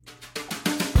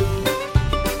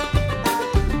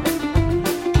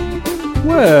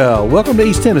Well, welcome to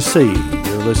East Tennessee.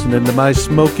 You're listening to my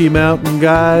Smoky Mountain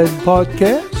Guide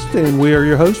podcast, and we are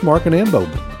your hosts, Mark and Ann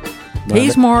Bowman.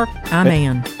 He's Mark, I'm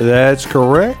Ann. That's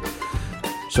correct.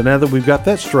 So now that we've got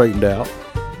that straightened out,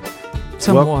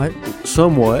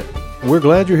 somewhat, we're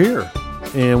glad you're here,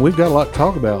 and we've got a lot to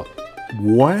talk about.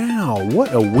 Wow,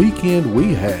 what a weekend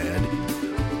we had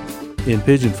in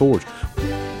Pigeon Forge.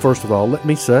 First of all, let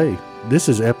me say, this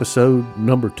is episode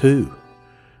number 2,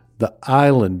 The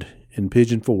Island in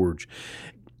Pigeon Forge.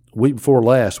 Week before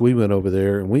last, we went over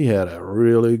there and we had a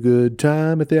really good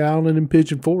time at the Island in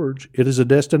Pigeon Forge. It is a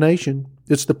destination.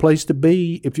 It's the place to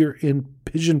be if you're in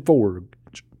Pigeon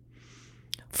Forge.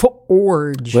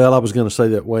 Forge. Well, I was going to say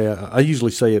that way. I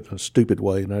usually say it in a stupid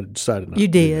way, and I decided not to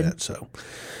do that. So,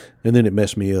 and then it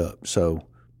messed me up. So,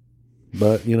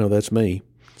 but that's me.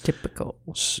 Typical.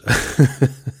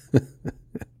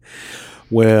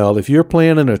 Well, if you're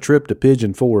planning a trip to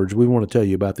Pigeon Forge, we want to tell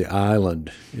you about the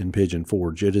Island in Pigeon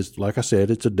Forge. It is, like I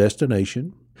said, it's a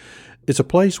destination. It's a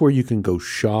place where you can go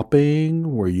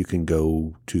shopping, where you can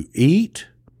go to eat.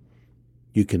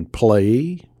 You can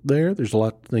play there. There's a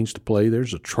lot of things to play.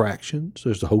 There's attractions.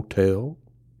 There's a hotel.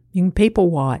 You can people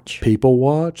watch. People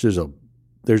watch. There's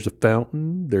a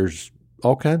fountain. There's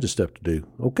all kinds of stuff to do.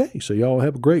 Okay, so y'all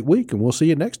have a great week, and we'll see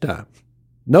you next time.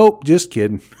 Nope, just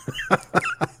kidding.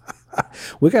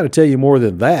 We got to tell you more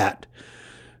than that.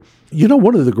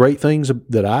 One of the great things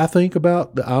that I think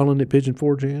about the Island at Pigeon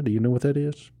Forge, Ann, do you know what that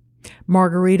is?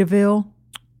 Margaritaville.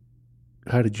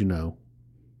 How did you know?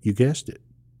 You guessed it.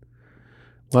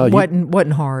 Well,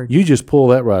 wasn't hard. You just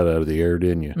pulled that right out of the air,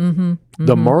 didn't you? Mm-hmm.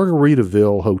 The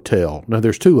Margaritaville Hotel. Now,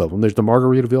 there's 2 of them. There's the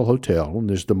Margaritaville Hotel, and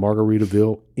there's the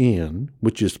Margaritaville Inn,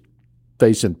 which is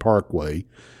facing Parkway.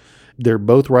 They're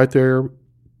both right there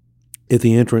at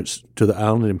the entrance to the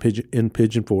Island in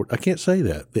Pigeon Forge. I can't say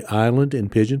that. The Island in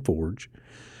Pigeon Forge.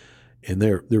 And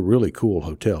they're really cool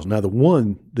hotels. Now, the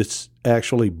one that's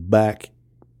actually back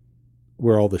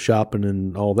where all the shopping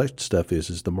and all that stuff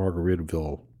is the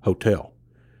Margaritaville Hotel.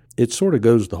 It sort of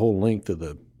goes the whole length of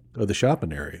the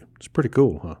shopping area. It's pretty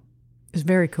cool, huh? It's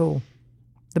very cool.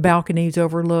 The balconies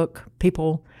overlook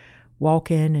people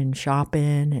walking and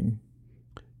shopping and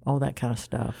all that kind of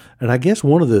stuff. And I guess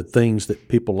one of the things that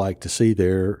people like to see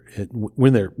there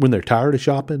when they're tired of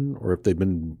shopping, or if they've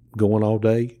been going all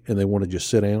day and they want to just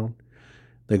sit down,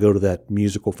 they go to that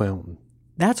musical fountain.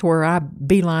 That's where I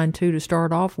beeline to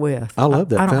start off with. I love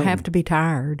that I don't fountain. have to be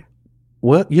tired.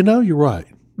 Well, you're right.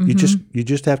 Mm-hmm. You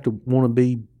just have to want to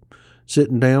be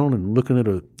sitting down and looking at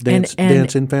a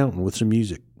dancing fountain with some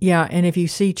music. Yeah, and if you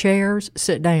see chairs,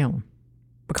 sit down.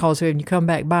 Because when you come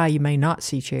back by, you may not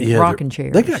see chairs, rocking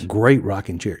chairs. They got great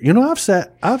rocking chairs.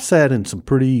 I've sat in some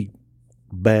pretty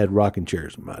bad rocking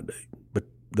chairs in my day, but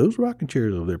those rocking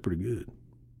chairs over there are pretty good.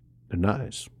 They're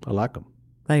nice. I like them.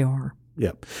 They are.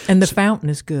 Yeah. And the fountain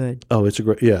is good. Oh, it's a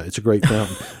great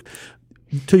fountain.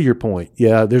 To your point,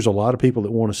 yeah, there's a lot of people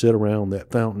that want to sit around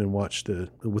that fountain and watch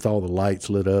with all the lights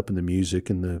lit up and the music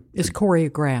and it's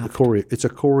choreographed. It's a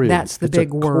choreo. That's the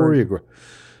big word.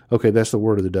 Okay, that's the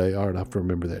word of the day. All right, I have to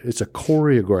remember that. It's a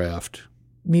choreographed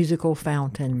musical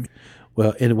fountain.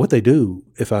 Well, and what they do,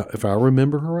 if I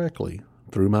remember correctly,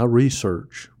 through my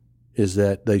research, is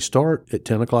that they start at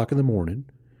 10 o'clock in the morning.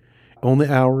 On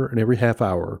the hour and every half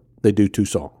hour, they do 2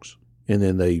 songs, and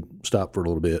then they stop for a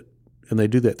little bit, and they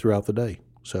do that throughout the day.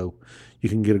 So you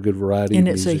can get a good variety of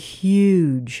music. And it's a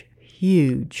huge,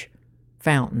 huge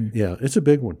fountain. Yeah, it's a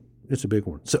big one.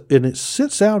 So, and it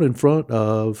sits out in front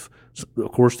of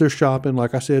course, they're shopping.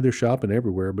 Like I said, they're shopping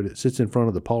everywhere, but it sits in front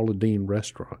of the Paula Deen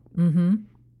restaurant,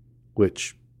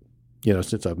 which,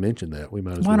 since I've mentioned that, we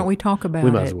might as well. Why don't we talk about it?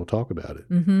 We might as well talk about it.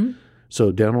 Mm-hmm.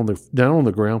 So down on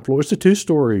the ground floor, it's a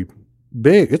 2-story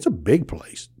big. It's a big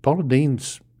place. Paula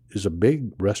Deen's is a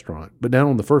big restaurant, but down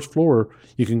on the first floor,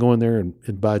 you can go in there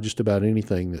and buy just about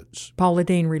anything that's Paula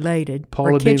Deen related,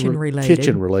 or kitchen related.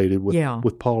 Kitchen related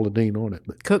with Paula Deen on it.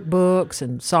 But cookbooks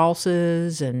and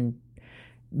sauces and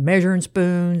measuring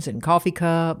spoons and coffee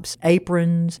cups,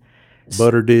 aprons,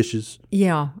 butter dishes.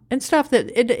 Yeah, and stuff that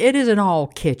it isn't all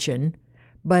kitchen,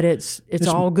 but it's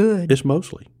all good. It's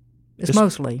mostly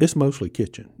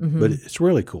kitchen, but it's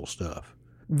really cool stuff.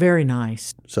 Very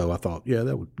nice. So I thought, yeah,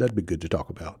 that'd be good to talk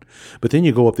about. But then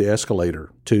you go up the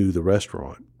escalator to the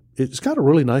restaurant. It's got a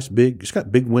really nice it's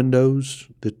got big windows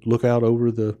that look out over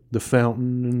the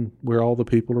fountain and where all the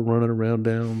people are running around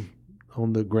down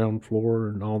on the ground floor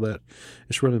and all that.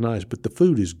 It's really nice, but the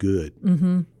food is good.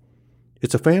 Mm-hmm.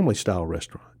 It's a family-style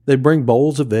restaurant. They bring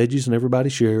bowls of veggies and everybody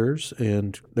shares,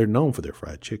 and they're known for their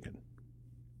fried chicken.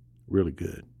 Really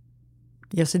good.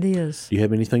 Yes, it is. Do you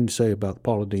have anything to say about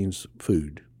Paula Deen's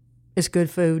food? It's good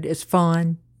food. It's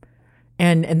fun.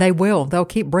 And they'll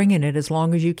keep bringing it as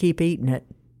long as you keep eating it.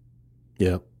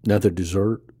 Yeah. Now the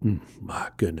dessert, my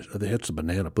goodness, they had some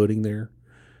banana pudding there.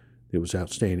 It was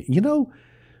outstanding. You know,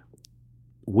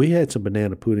 we had some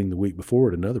banana pudding the week before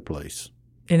at another place.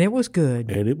 And it was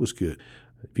good. And it was good.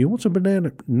 If you want some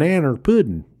banana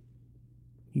pudding,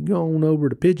 you go on over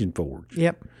to Pigeon Forge.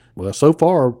 Yep. Well, so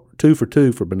far, 2 for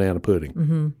 2 for banana pudding.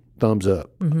 Mm-hmm. Thumbs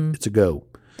up. Mm-hmm. It's a go.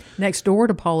 Next door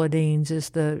to Paula Dean's is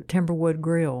the Timberwood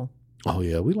Grill. Oh,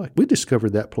 yeah. We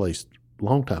discovered that place a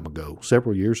long time ago,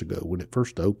 several years ago when it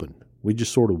first opened. We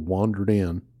just sort of wandered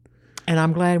in. And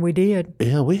I'm glad we did.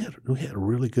 Yeah, we had a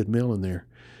really good meal in there.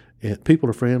 And people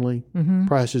are friendly. Mm-hmm.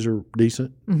 Prices are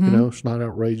decent. Mm-hmm. You know, it's not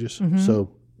outrageous. Mm-hmm.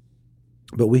 So,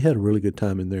 but we had a really good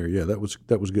time in there. Yeah, that was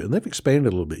good. And they've expanded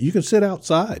a little bit. You can sit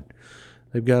outside.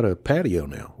 They've got a patio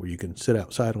now where you can sit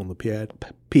outside on the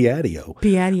patio.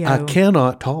 I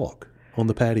cannot talk on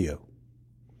the patio.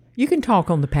 You can talk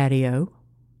on the patio.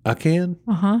 I can?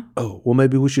 Uh-huh. Oh, well,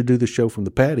 maybe we should do the show from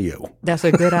the patio. That's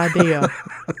a good idea.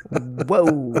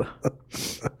 Whoa.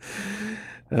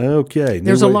 Okay.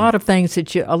 There's a lot of places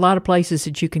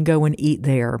that you can go and eat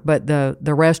there, but the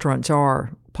restaurants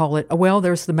are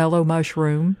there's the Mellow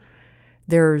Mushroom.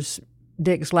 There's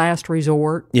Dick's Last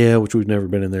Resort. Yeah, which we've never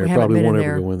been in there. Probably won't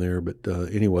ever go in there, but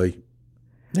anyway.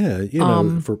 Yeah, you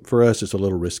know, for us it's a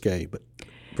little risque, but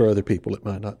for other people it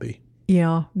might not be.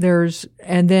 Yeah,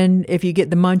 and then if you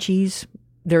get the munchies,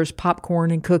 there's popcorn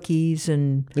and cookies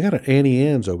and... They got an Annie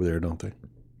Ann's over there, don't they?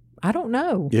 I don't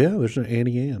know. Yeah, there's an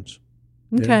Annie Ann's.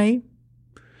 Okay.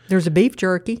 Yeah. There's a beef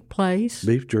jerky place.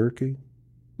 Beef jerky.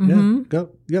 Mm-hmm.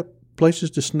 Yep. Places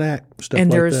to snack, stuff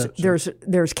and like that.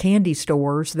 And there's candy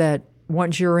stores that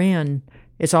once you're in,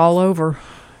 it's all over.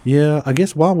 Yeah, I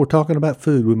guess while we're talking about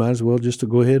food, we might as well just to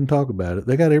go ahead and talk about it.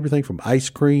 They got everything from ice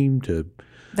cream to...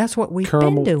 That's what we've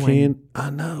been doing. I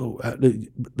know.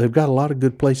 They've got a lot of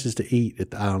good places to eat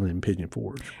at the Island in Pigeon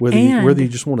Forge. Whether you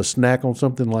just want to snack on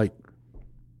something like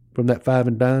from that 5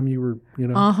 and dime you were, you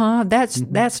know. Uh-huh.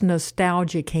 That's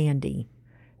nostalgia candy.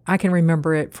 I can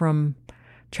remember it from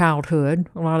childhood.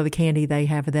 A lot of the candy they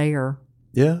have there.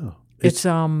 Yeah. It's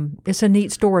a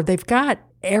neat store. They've got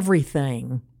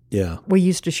everything. Yeah. We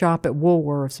used to shop at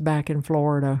Woolworths back in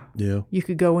Florida. Yeah. You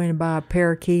could go in and buy a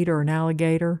parakeet or an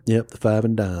alligator. Yep, the 5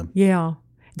 and dime. Yeah.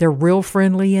 They're real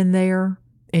friendly in there.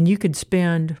 And you could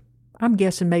spend, I'm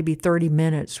guessing, maybe 30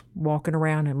 minutes walking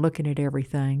around and looking at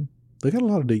everything. They got a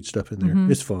lot of neat stuff in there.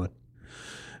 Mm-hmm. It's fun.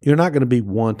 You're not going to be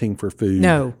wanting for food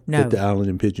no. at the Island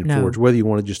in Pigeon Forge, whether you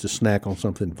want just to snack on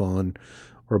something fun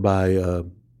or buy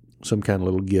some kind of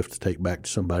little gift to take back to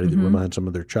somebody that reminds them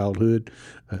of their childhood.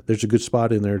 There's a good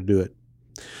spot in there to do it.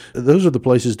 Those are the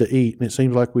places to eat, and it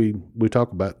seems like we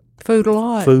talk about food a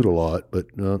lot, but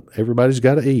everybody's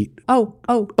got to eat. Oh,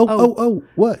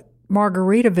 what?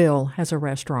 Margaritaville has a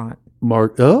restaurant.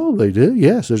 They do.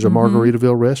 Yes, there's a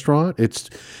Margaritaville restaurant.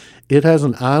 It has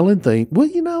an island thing. Well,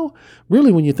 you know,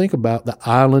 really, when you think about the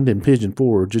island in Pigeon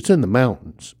Forge, it's in the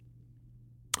mountains.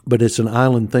 But it's an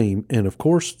island theme. And, of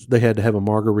course, they had to have a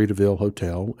Margaritaville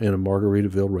hotel and a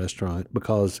Margaritaville restaurant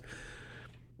because,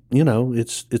 you know,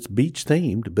 it's beach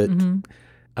themed. But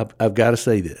I've got to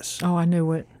say this. Oh, I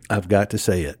knew it. I've got to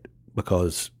say it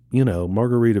because, you know,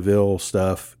 Margaritaville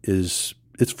stuff it's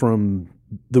from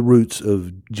the roots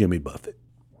of Jimmy Buffett.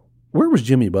 Where was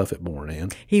Jimmy Buffett born,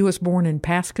 Ann? He was born in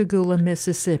Pascagoula,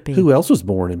 Mississippi. Who else was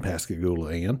born in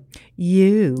Pascagoula, Ann?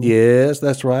 You. Yes,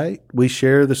 that's right. We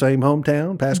share the same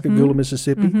hometown, Pascagoula,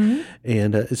 Mississippi. Mm-hmm.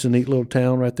 And it's a neat little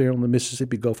town right there on the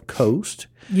Mississippi Gulf Coast.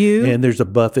 And there's a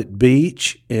Buffett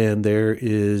Beach, and there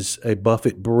is a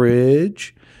Buffett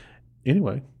Bridge.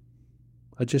 Anyway,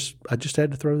 I just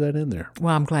had to throw that in there.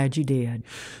 Well, I'm glad you did.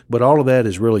 But all of that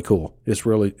is really cool. It's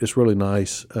really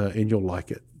nice, and you'll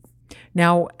like it.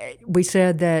 Now, we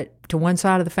said that to one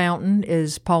side of the fountain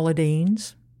is Paula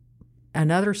Dean's.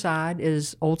 Another side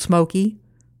is Old Smoky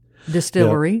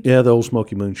Distillery. Yeah, the Old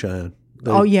Smoky Moonshine.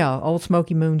 Old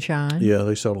Smoky Moonshine. Yeah,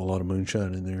 they sell a lot of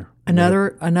moonshine in there.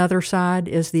 Another side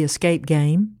is the Escape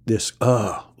Game. Let's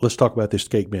talk about the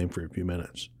Escape Game for a few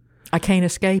minutes. I can't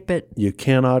escape it. You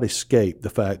cannot escape the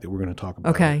fact that we're going to talk about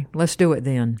it. Okay, let's do it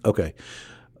then. Okay.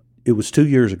 It was 2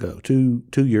 years ago, 2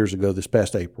 years ago this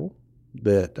past April,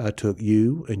 that I took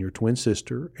you and your twin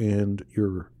sister and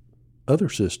your other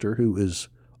sister, who is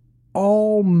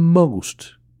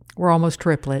almost... We're almost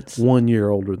triplets. 1 year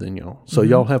older than y'all. So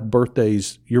y'all have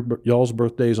birthdays, y'all's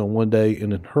birthday's on one day,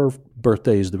 and then her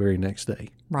birthday is the very next day.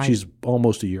 Right. She's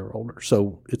almost a year older.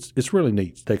 So it's really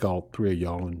neat to take all three of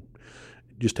y'all and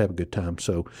just have a good time.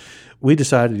 So we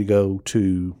decided to go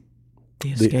to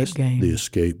the Escape Game. The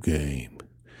Escape Game.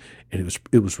 and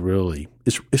it's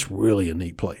really a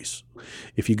neat place.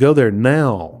 If you go there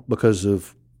now, because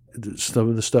of some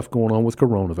of the stuff going on with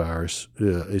coronavirus,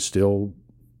 it's still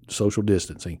social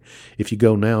distancing. If you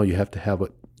go now, you have to have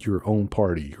your own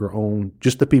party,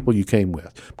 just the people you came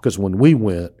with. Because when we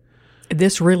went,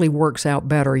 this really works out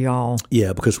better, y'all.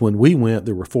 Yeah, because when we went,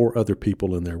 there were 4 other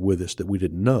people in there with us that we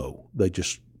didn't know.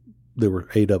 There were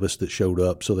 8 of us that showed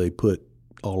up, so they put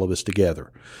all of us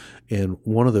together. And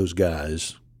one of those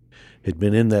guys had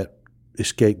been in that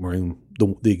escape room,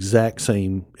 the exact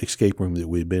same escape room that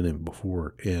we'd been in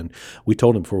before. And we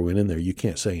told him before we went in there, you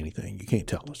can't say anything. You can't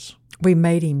tell us. We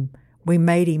made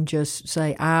him just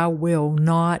say, I will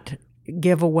not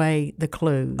give away the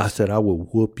clues. I said, I will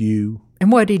whoop you.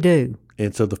 And what'd he do?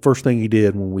 And so the first thing he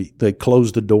did when they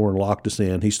closed the door and locked us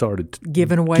in, he started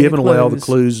giving away all the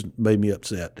clues. Made me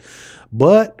upset.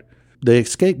 But the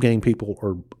escape game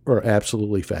people are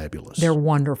absolutely fabulous. They're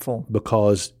wonderful.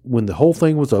 Because when the whole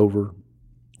thing was over,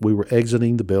 we were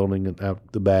exiting the building and out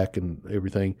the back and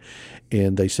everything,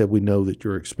 and they said, we know that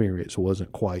your experience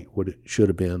wasn't quite what it should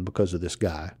have been because of this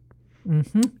guy.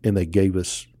 Mm-hmm. And they gave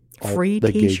us free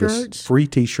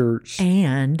T-shirts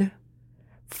and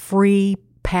free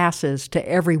passes to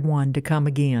everyone to come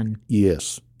again.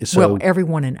 Yes. So,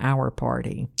 everyone in our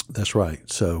party. That's right.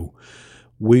 So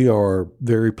we are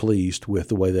very pleased with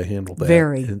the way they handled that.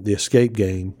 Very. And the escape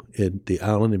game at the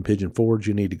island in Pigeon Forge,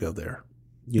 you need to go there.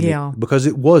 Because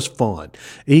it was fun.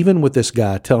 Even with this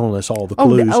guy telling us all the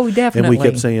clues. Oh, definitely. And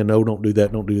we kept saying, no, don't do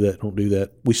that, don't do that, don't do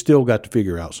that. We still got to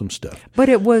figure out some stuff. But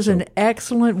it was an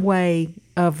excellent way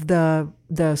of the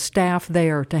staff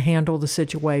there to handle the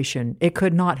situation. It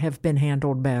could not have been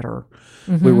handled better.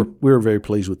 Mm-hmm. We were very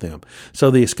pleased with them.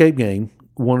 So the escape game,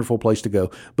 wonderful place to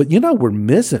go. But we're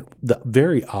missing the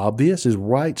very obvious is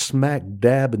right smack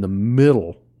dab in the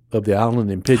middle of the island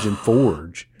in Pigeon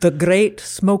Forge. The Great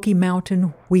Smoky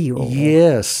Mountain Wheel.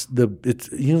 Yes.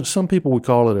 Some people would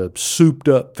call it a souped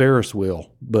up Ferris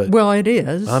wheel. But it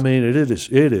is. I mean, it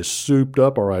is souped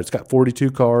up all right. It's got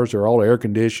 42 cars. They're all air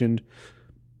conditioned.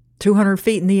 200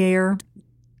 feet in the air.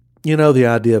 The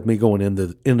idea of me going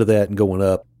into that and going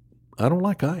up, I don't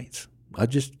like heights.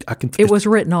 It was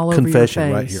written all over your face.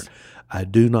 Confession right here. I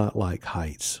do not like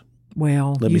heights.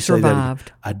 Well, you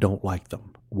survived. I don't like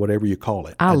them. Whatever you call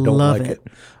it. I don't like it.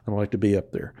 I don't like to be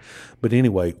up there. But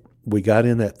anyway, we got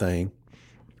in that thing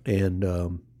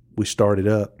and we started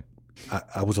up.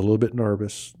 I was a little bit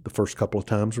nervous the first couple of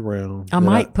times around. I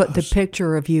might put the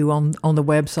picture of you on the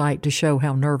website to show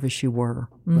how nervous you were.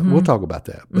 Mm-hmm. We'll talk about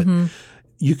that. But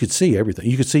you could see everything.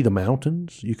 You could see the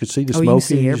mountains. You could see the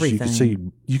Smokies. You could see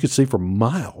everything. You could see for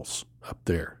miles up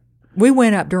there. We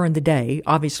went up during the day,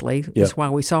 obviously. That's why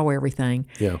we saw everything.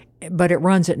 Yeah. But it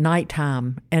runs at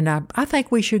nighttime. And I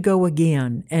think we should go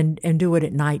again and do it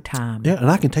at nighttime. Yeah, and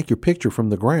I can take your picture from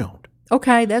the ground.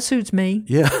 Okay, that suits me.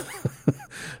 Yeah.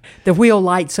 The wheel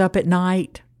lights up at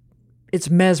night. It's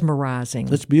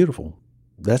mesmerizing. It's beautiful.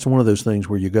 That's one of those things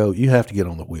where you have to get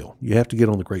on the wheel. You have to get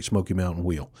on the Great Smoky Mountain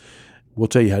wheel. We'll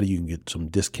tell you how you can get some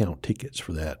discount tickets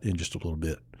for that in just a little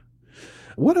bit.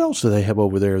 What else do they have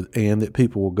over there, Ann, that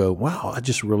people will go, wow, I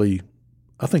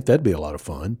think that'd be a lot of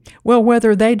fun? Well,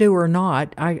 whether they do or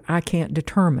not, I can't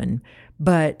determine.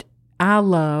 But I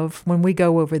love, when we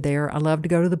go over there, I love to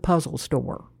go to the puzzle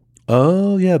store.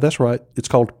 Oh, yeah, that's right. It's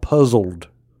called Puzzled.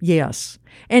 Yes.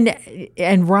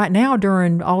 And right now,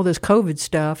 during all this COVID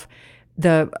stuff,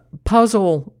 the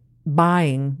puzzle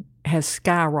buying has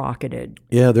skyrocketed.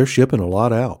 Yeah, they're shipping a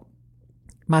lot out.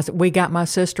 We got my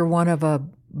sister one of a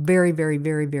very, very,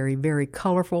 very, very, very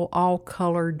colorful,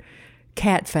 all-colored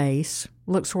cat face.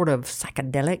 Looks sort of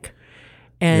psychedelic.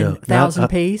 And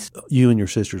 1,000-piece. You and your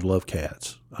sisters love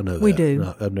cats. I know that. We do.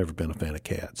 No, I've never been a fan of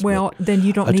cats. Well, then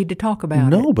you don't need to talk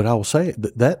about it. No, but I will say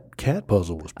that cat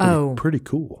puzzle was pretty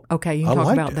cool. Okay, you can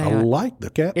talk about that. I like the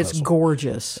cat puzzle. It's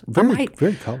gorgeous. Very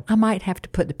colorful. I might have to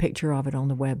put the picture of it on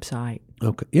the website.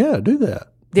 Okay. Yeah, do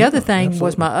that. The other thing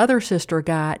was my other sister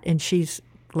got, and she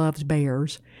loves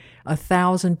bears,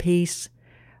 1,000-piece.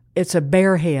 It's a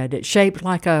bear head. It's shaped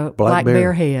like a black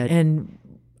bear head. And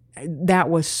that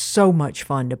was so much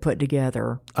fun to put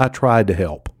together. I tried to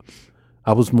help.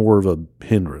 I was more of a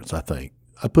hindrance, I think.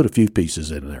 I put a few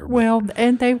pieces in there. Well,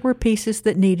 and they were pieces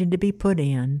that needed to be put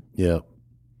in. Yeah.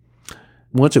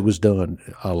 Once it was done,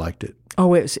 I liked it.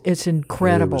 Oh, it's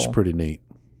incredible. It was pretty neat.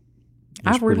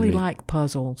 I really like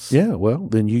puzzles. Yeah, well,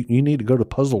 then you need to go to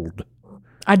Puzzled.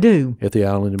 I do. At the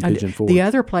island in Pigeon Forge. The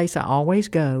other place I always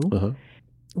go,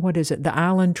 what is it? The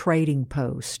Island Trading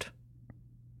Post.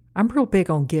 I'm real big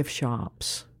on gift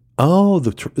shops. Oh,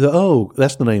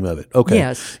 that's the name of it. Okay.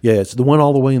 Yes. Yeah, it's the one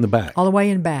all the way in the back. All the way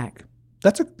in back.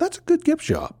 That's a good gift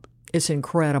shop. It's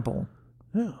incredible.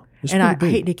 Yeah. And I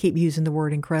hate to keep using the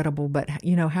word incredible, but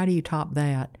how do you top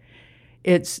that?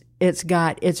 It's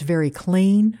very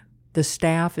clean. The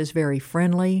staff is very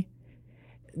friendly.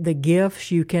 The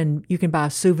gifts, you can buy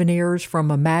souvenirs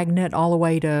from a magnet all the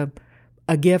way to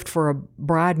a gift for a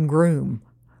bride and groom.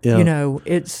 Yeah.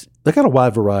 They got a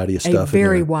wide variety of stuff.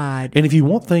 Very wide. And if you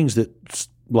want things that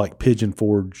like Pigeon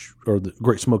Forge or the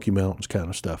Great Smoky Mountains kind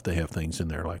of stuff, they have things in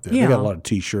there like that. Yeah. They got a lot of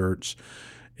T-shirts,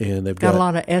 and they've got a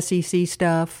lot of SEC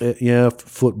stuff.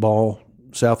 Football,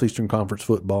 Southeastern Conference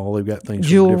football. They've got things.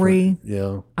 Jewelry.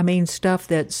 Yeah. I mean, stuff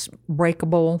that's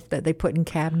breakable that they put in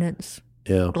cabinets.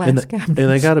 Yeah. Glass cabinets. And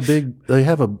they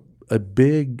have a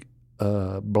big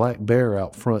black bear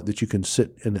out front that you can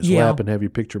sit in its lap and have your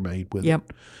picture made with.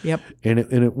 Yep. And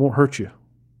it won't hurt you.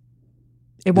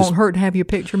 It won't hurt to have your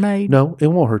picture made? No, it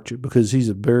won't hurt you because he's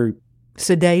a very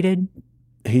sedated.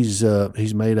 He's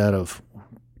made out of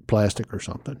plastic or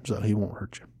something, so he won't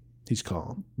hurt you. He's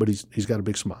calm, but he's got a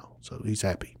big smile, so he's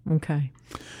happy. Okay.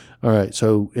 All right.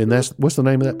 So, and what's the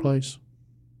name of that place?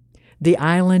 The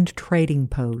Island Trading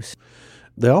Post.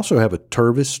 They also have a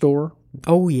Tervis store.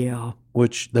 Oh yeah.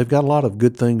 Which they've got a lot of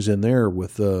good things in there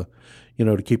with, to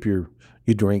keep your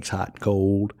drinks hot and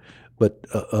cold. But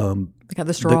they got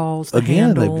the straws, the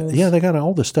handles. They got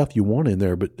all the stuff you want in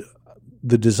there. But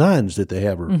the designs that they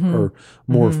have are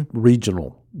more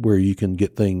regional, where you can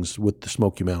get things with the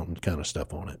Smoky Mountain kind of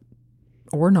stuff on it,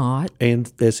 or not,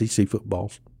 and SEC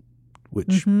footballs,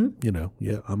 which I'm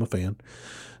a fan.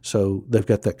 So they've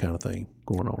got that kind of thing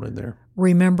going on in there.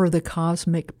 Remember the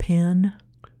Cosmic Pen?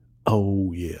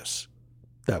 Oh yes.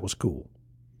 That was cool.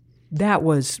 That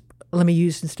was, let me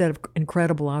use, instead of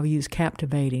incredible, I'll use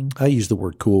captivating. I use the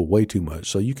word cool way too much,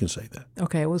 so you can say that.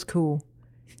 Okay, it was cool.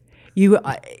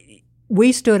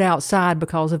 We stood outside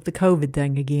because of the COVID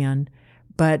thing again,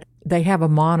 but they have a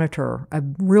monitor, a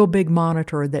real big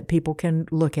monitor that people can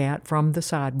look at from the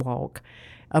sidewalk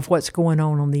of what's going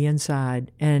on the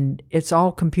inside, and it's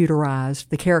all computerized,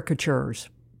 the caricatures.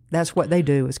 That's what they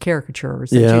do, is caricatures.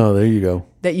 There you go.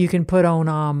 That you can put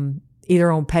on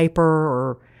either on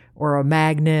paper or a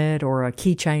magnet or a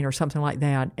keychain or something like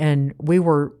that. And we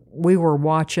were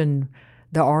watching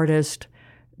the artist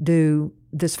do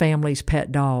this family's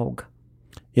pet dog.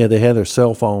 Yeah, they had their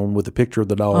cell phone with a picture of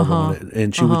the dog on it,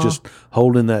 and she was just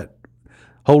holding the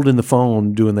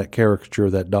phone, doing that caricature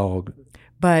of that dog.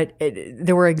 But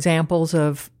there were examples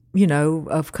of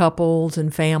couples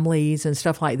and families and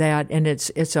stuff like that, and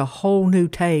it's a whole new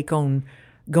take on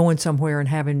going somewhere and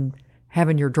having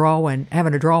a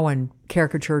drawing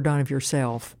caricature done of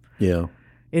yourself. Yeah.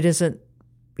 It isn't,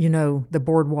 the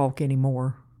boardwalk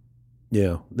anymore.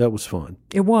 Yeah, that was fun.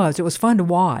 It was. It was fun to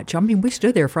watch. I mean, we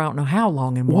stood there for I don't know how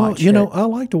long and watched it. I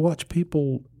like to watch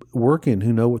people working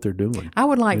who know what they're doing. I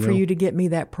would like for you to get me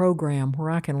that program where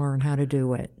I can learn how to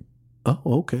do it. Oh,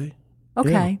 okay.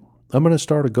 Okay. Yeah. I'm going to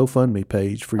start a GoFundMe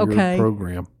page for your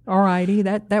program. All righty.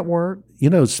 That worked.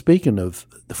 Speaking of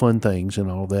the fun things and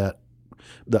all that,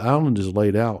 the island is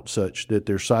laid out such that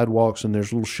there's sidewalks and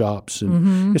there's little shops.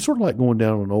 And it's sort of like going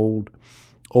down an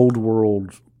old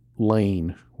world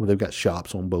lane where they've got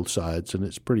shops on both sides, and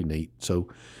it's pretty neat. So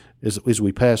as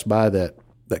we pass by that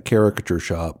caricature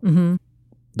shop,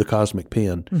 the Cosmic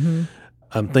Pen,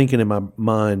 I'm thinking in my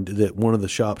mind that one of the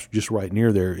shops just right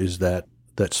near there is that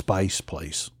spice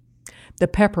place. The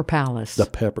Pepper Palace.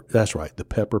 That's right, the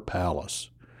Pepper Palace.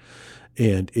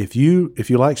 And if you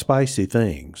like spicy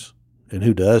things, and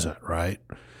who doesn't, right?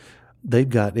 They've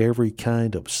got every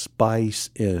kind of spice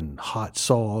and hot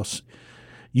sauce.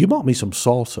 You bought me some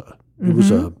salsa. It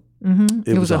was a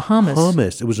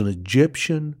hummus. It was an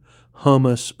Egyptian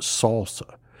hummus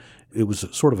salsa. It was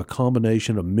sort of a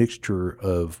combination, a mixture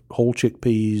of whole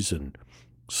chickpeas and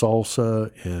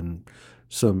salsa and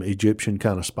some Egyptian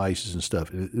kind of spices and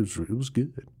stuff. It was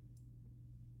good.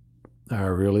 I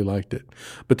really liked it.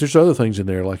 But there's other things in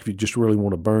there, like if you just really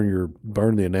want to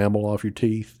burn the enamel off your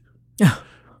teeth.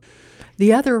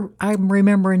 The other, I'm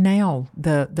remembering now,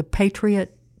 the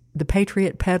Patriot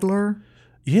Peddler.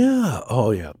 Yeah. Oh,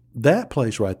 yeah. That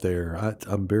place right there,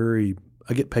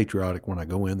 I get patriotic when I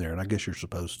go in there, and I guess you're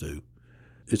supposed to.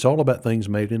 It's all about things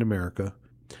made in America.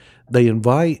 They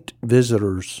invite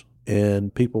visitors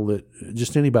and people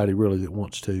just anybody really that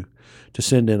wants to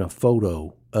send in a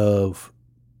photo of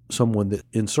someone that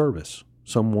in service,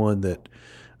 someone that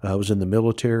was in the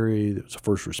military, that was a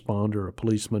first responder, a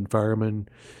policeman, fireman,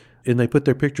 and they put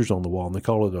their pictures on the wall, and they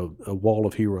call it a wall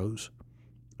of heroes.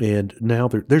 And now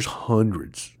there's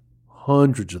hundreds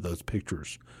of those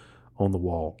pictures on the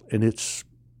wall, and it's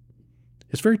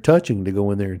very touching to go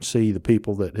in there and see the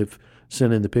people that have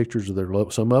sent in the pictures of their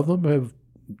love. Some of them have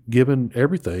given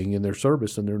everything in their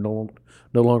service, and they're no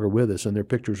longer with us, and their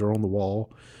pictures are on the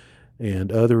wall,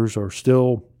 and others are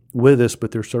still with us,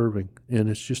 but they're serving, and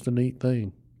it's just a neat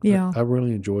thing. Yeah. I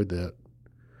really enjoyed that.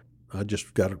 I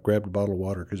just grabbed a bottle of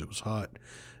water because it was hot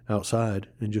outside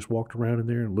and just walked around in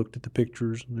there and looked at the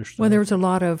pictures and their stuff. Well, there's a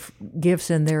lot of gifts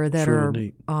in there that are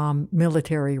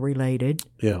military related.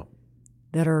 Yeah.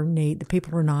 That are neat. The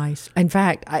people are nice. In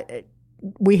fact,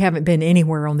 we haven't been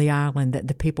anywhere on the island that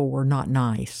the people were not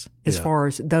nice, as far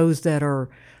as those that are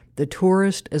the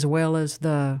tourist as well as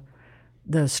the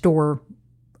store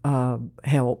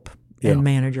help and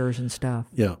managers and stuff.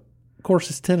 Yeah. Of course,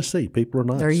 it's Tennessee. People are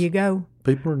nice. There you go.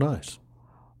 People are nice.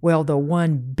 Well, the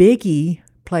one biggie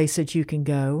place that you can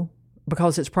go,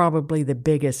 because it's probably the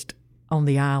biggest on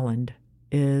the island,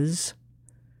 is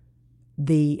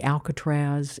the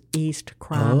Alcatraz East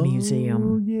Crime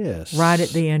Museum. Oh, yes. Right at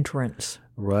the entrance.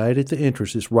 Right at the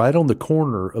entrance. It's right on the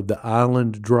corner of the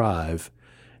Island Drive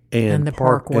and the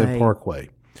Parkway.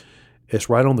 It's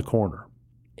right on the corner.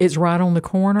 It's right on the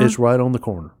corner? It's right on the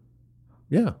corner.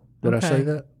 Yeah. Did I say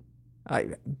that?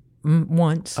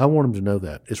 Once. I want them to know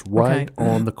that. It's right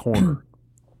on the corner.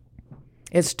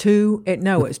 It's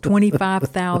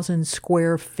 25,000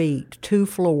 square feet, 2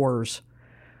 floors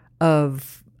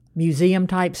of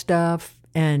museum-type stuff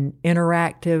and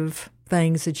interactive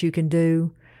things that you can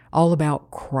do, all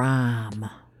about crime.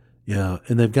 Yeah,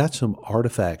 and they've got some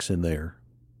artifacts in there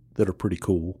that are pretty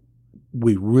cool.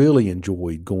 We really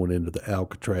enjoyed going into the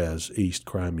Alcatraz East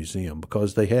Crime Museum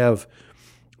because they have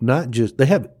not just they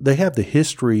have the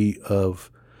history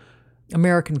of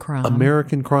American crime.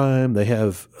 They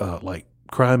have like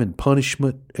crime and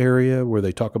punishment area where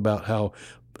they talk about how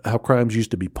crimes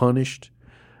used to be punished.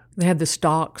 They had the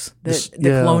stocks, the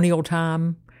colonial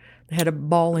time. They had a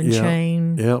ball and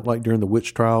chain. Yeah, like during the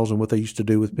witch trials and what they used to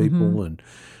do with people.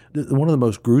 Mm-hmm. And one of the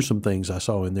most gruesome things I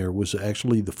saw in there was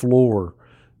actually the floor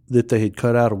that they had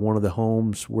cut out of one of the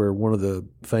homes where one of the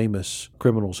famous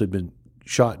criminals had been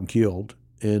shot and killed,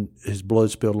 and his blood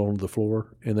spilled onto the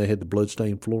floor, and they had the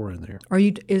bloodstained floor in there.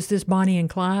 Is this Bonnie and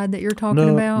Clyde that you're talking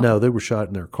about? No, they were shot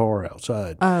in their car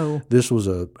outside. Oh. This was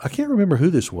I can't remember who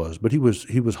this was, but he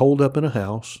was holed up in a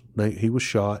house. He was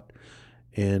shot,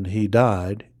 and he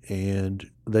died,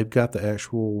 and they've got the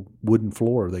actual wooden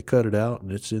floor. They cut it out,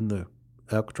 and it's in the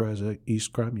Alcatraz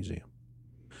East Crime Museum.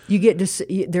 You get to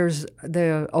see, there's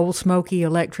the old smoky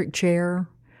electric chair.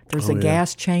 There's a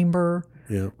gas chamber.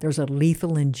 Yeah. There's a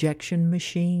lethal injection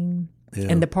machine. Yeah.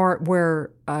 And the part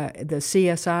where the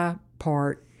CSI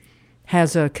part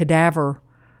has a cadaver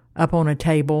up on a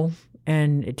table,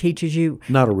 and it teaches you.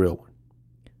 Not a real one.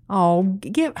 Oh,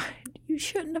 you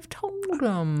shouldn't have told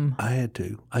them. I had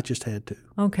to. I just had to.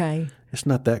 Okay. It's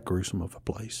not that gruesome of a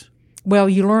place. Well,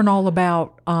 you learn all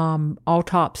about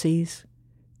autopsies.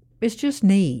 It's just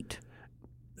neat.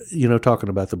 Talking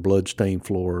about the blood-stained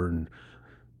floor and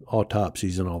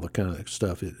autopsies and all the kind of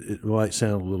stuff, it might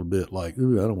sound a little bit like,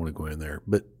 ooh, I don't want to go in there.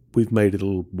 But we've made it a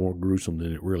little more gruesome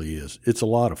than it really is. It's a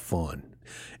lot of fun.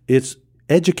 It's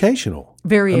educational.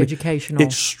 Very educational.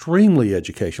 Extremely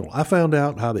educational. I found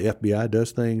out how the FBI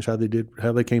does things, how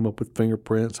they came up with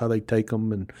fingerprints, how they take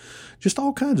them, and just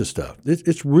all kinds of stuff.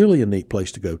 It's really a neat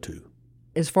place to go to.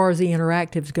 As far as the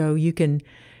interactives go, you can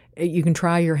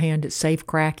try your hand at safe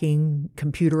cracking,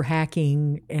 computer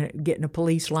hacking, and getting a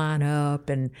police lineup.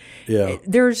 And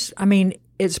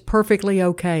it's perfectly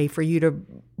okay for you to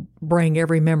bring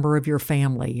every member of your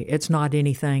family. It's not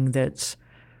anything that's,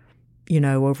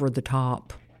 over the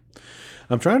top.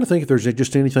 I'm trying to think if there's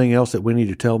just anything else that we need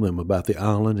to tell them about the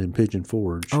island and Pigeon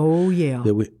Forge. Oh, yeah.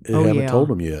 That we haven't told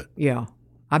them yet. Yeah.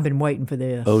 I've been waiting for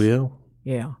this. Oh, yeah?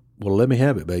 Yeah. Well, let me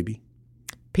have it, baby.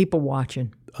 People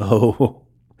watching. Oh,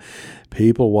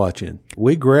 people watching.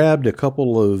 We grabbed a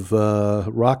couple of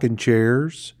rocking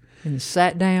chairs. And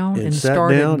sat down and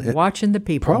started watching the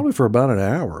people. Probably for about an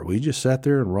hour. We just sat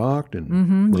there and rocked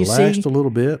and relaxed a little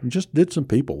bit and just did some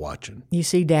people watching. You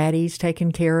see daddies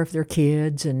taking care of their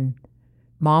kids and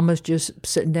mamas just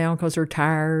sitting down because they're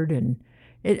tired. And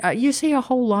you see a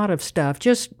whole lot of stuff.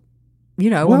 Just,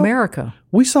 America.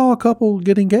 We saw a couple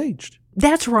get engaged.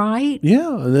 That's right.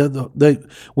 Yeah.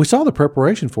 We saw the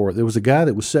preparation for it. There was a guy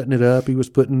that was setting it up. He was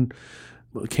putting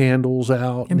candles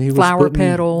out, and he was putting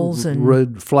petals and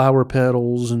red flower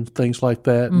petals and things like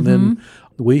that. And then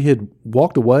we had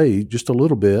walked away just a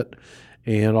little bit,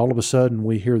 and all of a sudden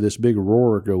we hear this big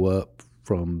roar go up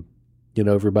from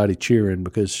everybody cheering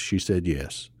because she said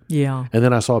yes. Yeah. And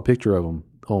then I saw a picture of them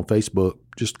on Facebook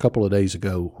just a couple of days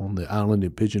ago on the Island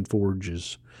and Pigeon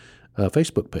Forge's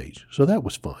Facebook page. So that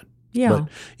was fun. Yeah.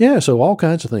 But, so all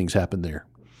kinds of things happen there.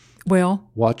 Well,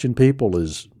 watching people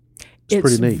is It's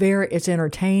pretty neat. It's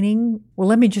entertaining. Well,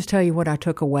 let me just tell you what I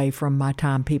took away from my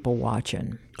time people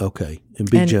watching. Okay, and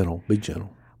be gentle. Be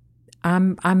gentle.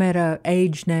 I'm at an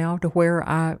age now to where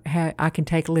I can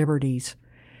take liberties,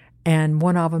 and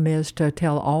one of them is to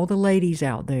tell all the ladies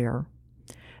out there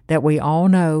that we all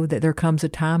know that there comes a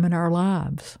time in our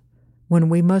lives when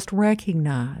we must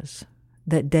recognize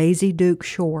that Daisy Duke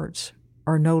shorts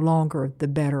are no longer the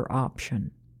better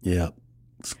option. Yeah.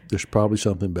 There's probably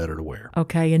something better to wear.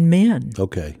 Okay, and men.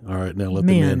 Okay, all right, now let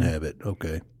the men have it.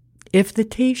 Okay. If the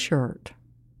T-shirt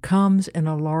comes in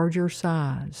a larger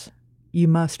size, you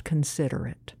must consider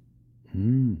it.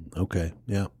 Okay,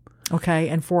 yeah. Okay,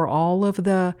 and for all of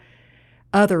the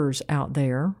others out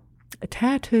there,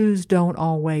 tattoos don't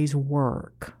always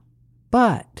work,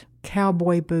 but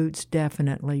cowboy boots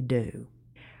definitely do.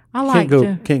 Can't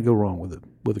go wrong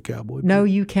with a cowboy boot. No,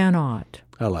 you cannot.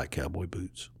 I like cowboy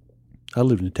boots. I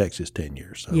lived in Texas 10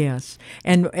 years. So. Yes,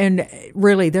 and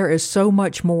really there is so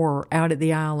much more out at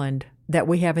the island that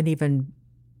we haven't even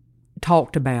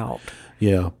talked about.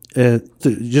 Yeah.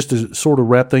 Just to sort of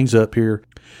wrap things up here,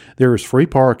 there is free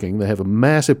parking. They have a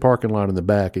massive parking lot in the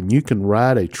back, and you can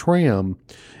ride a tram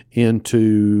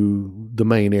into the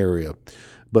main area.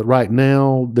 But right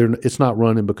now, it's not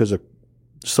running because of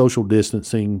social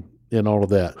distancing and all of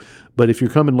that. But if you're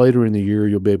coming later in the year,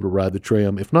 you'll be able to ride the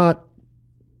tram. If not,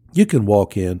 you can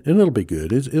walk in, and it'll be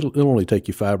good. It'll only take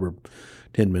you 5 or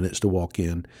 10 minutes to walk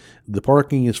in. The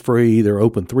parking is free. They're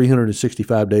open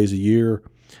 365 days a year.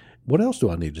 What else do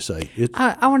I need to say?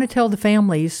 I want to tell the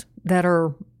families that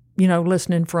are,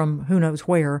 listening from who knows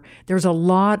where, there's a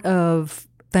lot of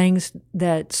things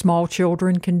that small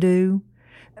children can do.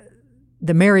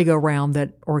 The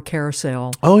merry-go-round or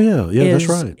carousel. Oh, yeah, that's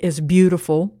right. Is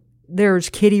beautiful. There's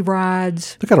kiddie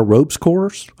rides. They got a ropes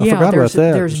course. I forgot about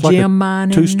that. There's it's gem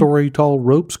mining. 2-story tall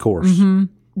ropes course.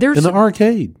 Mm-hmm. In the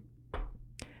arcade.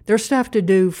 There's stuff to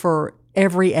do for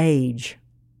every age.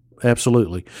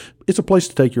 Absolutely. It's a place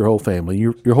to take your whole family.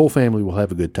 Your whole family will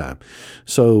have a good time.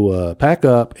 So pack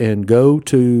up and go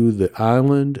to the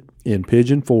island in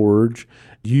Pigeon Forge.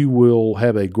 You will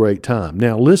have a great time.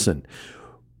 Now, listen,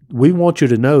 we want you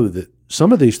to know that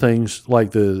some of these things,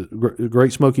 like the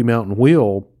Great Smoky Mountain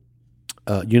Wheel,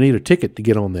 you need a ticket to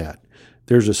get on that.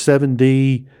 There's a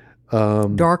 7D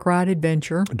Dark Ride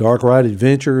Adventure.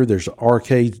 There's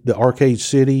the Arcade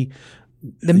City.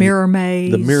 The Mirror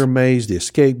Maze. The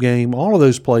Escape Game, all of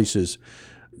those places,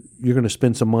 you're going to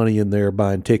spend some money in there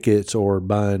buying tickets or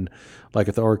buying, like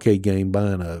at the arcade game,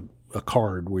 buying a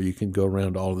card where you can go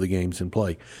around all of the games and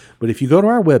play. But if you go to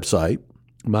our website,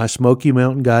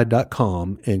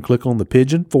 MySmokyMountainGuide.com, and click on the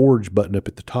Pigeon Forge button up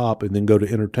at the top and then go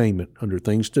to Entertainment under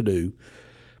Things to Do,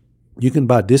 you can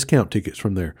buy discount tickets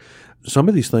from there. Some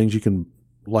of these things you can,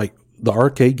 like the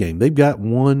arcade game, they've got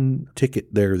one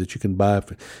ticket there that you can buy.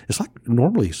 It's like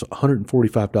normally it's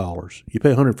 $145. You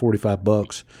pay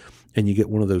 $145 and you get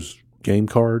one of those game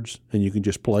cards and you can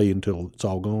just play until it's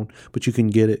all gone. But you can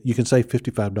get it. You can save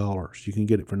 $55. You can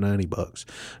get it for $90.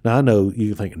 Now I know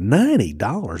you think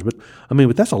 $90, but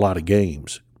that's a lot of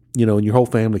games. And your whole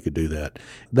family could do that.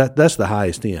 That's the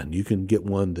highest end. You can get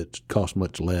one that costs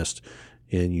much less,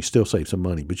 and you still save some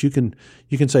money. But you can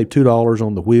save $2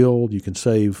 on the wheel. You can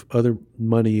save other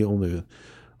money on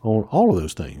all of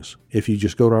those things if you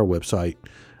just go to our website,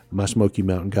 My Smoky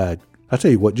Mountain Guide. I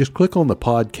tell you what, just click on the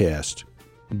podcast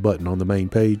button on the main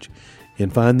page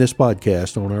and find this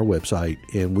podcast on our website,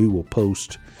 and we will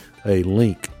post a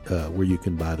link where you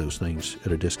can buy those things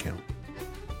at a discount.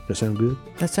 That sound good?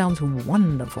 That sounds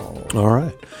wonderful. All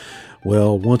right.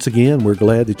 Well, once again, we're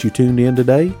glad that you tuned in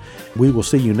today. We will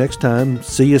see you next time.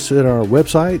 See us at our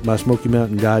website,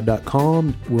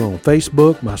 MySmokyMountainGuide.com. We're on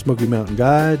Facebook, My Smoky Mountain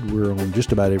Guide. We're on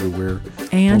just about everywhere.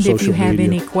 And if you have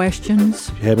any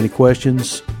questions,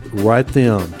 write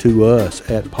them to us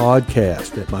at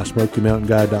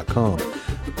podcast@MySmokyMountainGuide.com.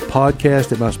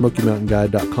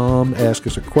 Podcast@MySmokyMountainGuide.com. Ask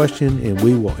us a question, and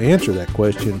we will answer that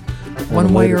question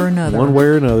one way or another on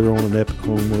one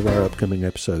of our upcoming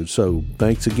episodes. So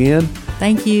thanks again.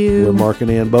 Thank you. We're Mark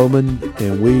and Ann Bowman,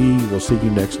 and we will see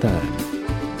you next time.